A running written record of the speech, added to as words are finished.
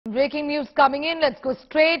Breaking news coming in. Let's go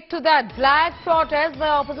straight to that. Black protest by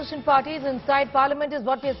opposition parties inside Parliament is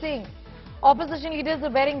what we are seeing. Opposition leaders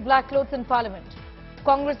are wearing black clothes in Parliament.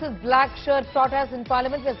 Congress's black shirt protest in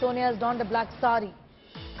Parliament where Sonia has donned a black sari.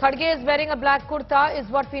 Kharge is wearing a black kurta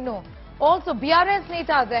is what we know. Also BRS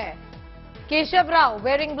Neta there. Keshav Rao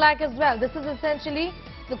wearing black as well. This is essentially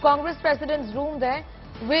the Congress president's room there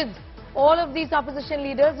with all of these opposition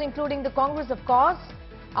leaders, including the Congress of course,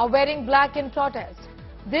 are wearing black in protest.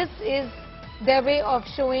 This is their way of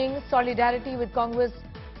showing solidarity with Congress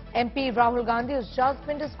MP Rahul Gandhi, who's just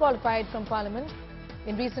been disqualified from Parliament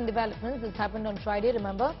in recent developments. This happened on Friday,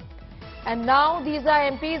 remember? And now these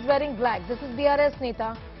are MPs wearing black. This is BRS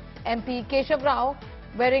Neta, MP Keshav Rao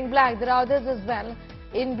wearing black. There are others as well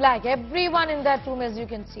in black. Everyone in that room, as you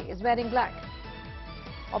can see, is wearing black.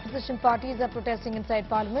 Opposition parties are protesting inside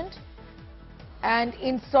Parliament. And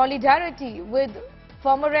in solidarity with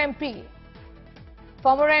former MP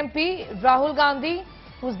Rahul Gandhi,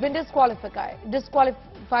 who's been disqualified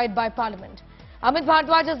by Parliament. Amit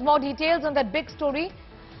Bhardwaj has more details on that big story.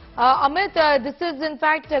 Amit, this is in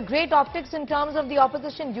fact great optics in terms of the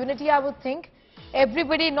opposition unity, I would think.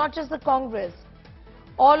 Everybody, not just the Congress,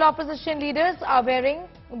 all opposition leaders are wearing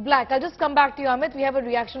black. I'll just come back to you, Amit. We have a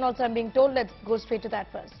reaction also, I'm being told. Let's go straight to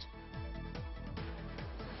that first.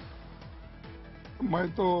 मैं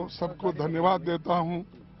तो सबको धन्यवाद देता हूं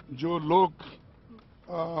जो लोग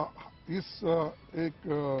इस एक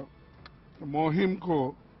मुहिम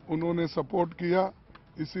को उन्होंने सपोर्ट किया,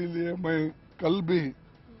 इसीलिए मैं कल भी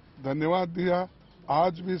धन्यवाद दिया।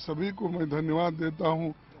 आज भी सभी को मैं धन्यवाद देता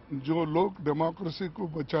हूं जो लोग डेमोक्रेसी को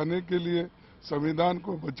बचाने के लिए, संविधान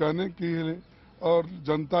को बचाने के लिए और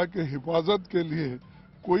जनता के हिफाजत के लिए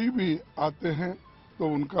कोई भी आते हैं तो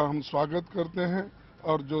उनका हम स्वागत करते हैं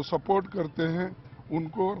और जो सपोर्ट करते हैं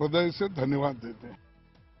उनको हृदय से धन्यवाद देते हैं।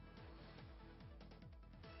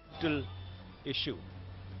 Issue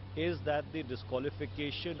is that the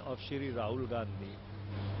disqualification of Shri Rahul Gandhi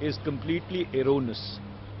is completely erroneous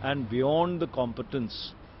and beyond the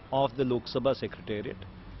competence of the Lok Sabha Secretariat.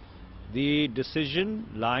 The decision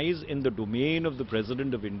lies in the domain of the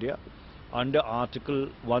President of India under Article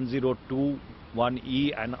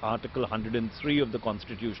 102(1)(e) and Article 103 of the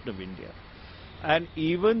Constitution of India. And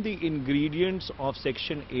even the ingredients of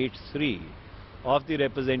Section 8(3) of the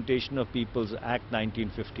Representation of People's Act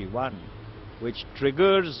 1951, which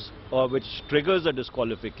triggers a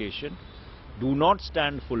disqualification, do not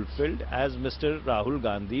stand fulfilled, as Mr. Rahul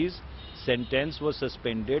Gandhi's sentence was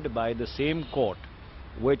suspended by the same court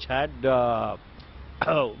which had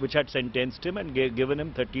sentenced him and given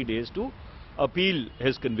him 30 days to appeal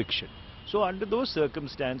his conviction. So under those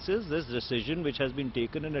circumstances, this decision, which has been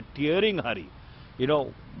taken in a tearing hurry,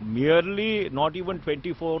 merely not even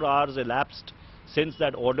 24 hours elapsed since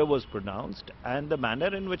that order was pronounced, and the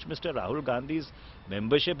manner in which Mr. Rahul Gandhi's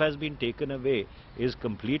membership has been taken away is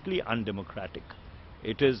completely undemocratic.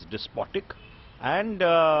 It is despotic, and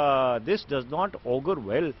this does not augur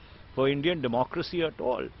well for Indian democracy at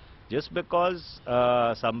all. Just because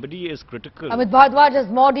somebody is critical. Amit Bhardwaj has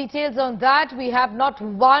more details on that. We have not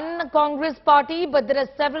one Congress party, but there are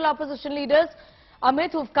several opposition leaders,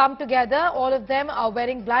 Amit, who've come together. All of them are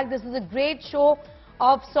wearing black. This is a great show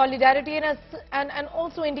of solidarity and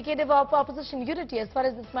also indicative of opposition unity as far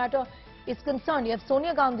as this matter is concerned. You have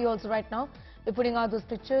Sonia Gandhi also right now. We're putting out those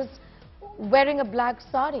pictures wearing a black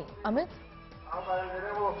sari. Amit?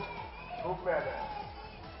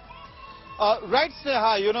 Right,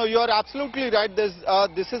 Sneha, you're absolutely right.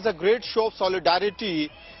 This is a great show of solidarity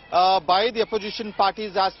by the opposition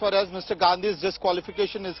parties as far as Mr. Gandhi's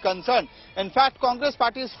disqualification is concerned. In fact, Congress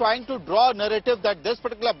party is trying to draw a narrative that this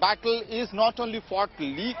particular battle is not only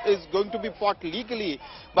going to be fought legally,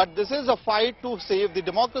 but this is a fight to save the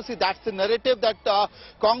democracy. That's the narrative that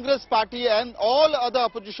Congress party and all other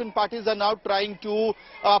opposition parties are now trying to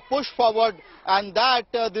push forward, and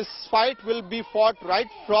that this fight will be fought right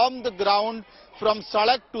from the ground, from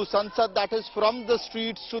Sadak to Sansad, that is from the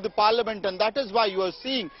streets to the Parliament. And that is why you are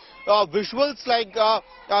seeing visuals like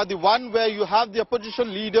the one where you have the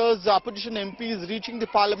opposition leaders, opposition MPs reaching the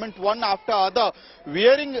Parliament one after other,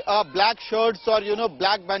 wearing black shirts or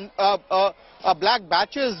black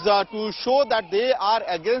badges to show that they are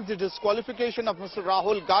against the disqualification of Mr.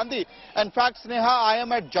 Rahul Gandhi. In fact, Sneha, I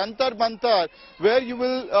am at Jantar Mantar, where you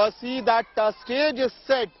will see that stage is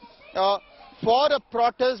set for a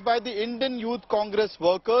protest by the Indian Youth Congress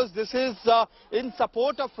workers. This is in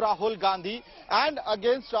support of Rahul Gandhi and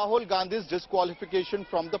against Rahul Gandhi's disqualification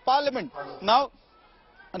from the Parliament. Now,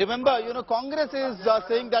 Remember, Congress is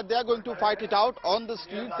saying that they are going to fight it out on the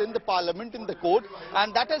streets, in the parliament, in the court,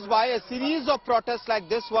 and that is why a series of protests like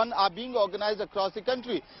this one are being organized across the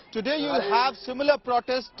country. Today you will have similar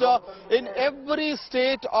protests in every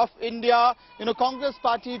state of India. Congress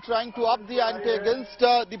party trying to up the ante against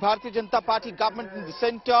the Bharatiya Janata Party government in the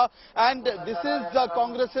center, and this is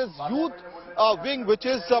Congress's youth wing which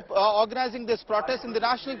is organizing this protest in the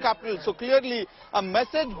national capital. So clearly a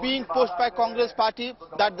message being pushed by Congress party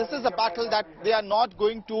that this is a battle that they are not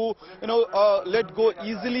going to let go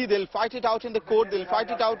easily. They'll fight it out in the court, they'll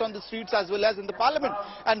fight it out on the streets as well as in the parliament.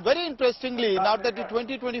 And very interestingly, now that the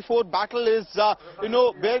 2024 battle is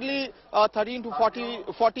barely 13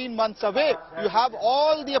 to 14 months away, you have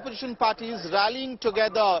all the opposition parties rallying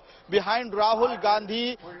together behind Rahul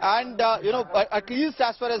Gandhi, and at least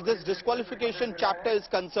as far as this disqualification chapter is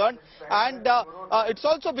concerned. And it's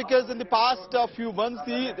also because in the past few months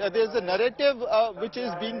there's a narrative which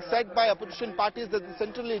is being said by opposition parties that the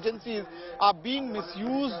central agencies are being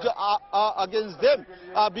misused against them.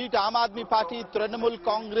 Be it Aam Aadmi Party, Trinamool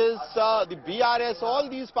Congress, the BRS, all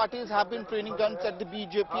these parties have been training guns at the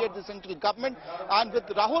BJP, at the central government. And with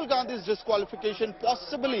Rahul Gandhi's disqualification,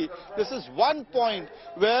 possibly this is one point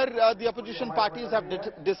where the opposition parties have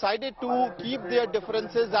decided to keep their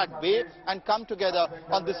differences at bay and come together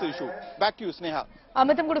on this issue. Back to you, Sneha.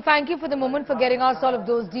 Amit, I'm going to thank you for the moment, for getting us all of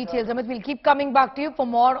those details. Amit, we'll keep coming back to you for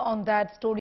more on that story.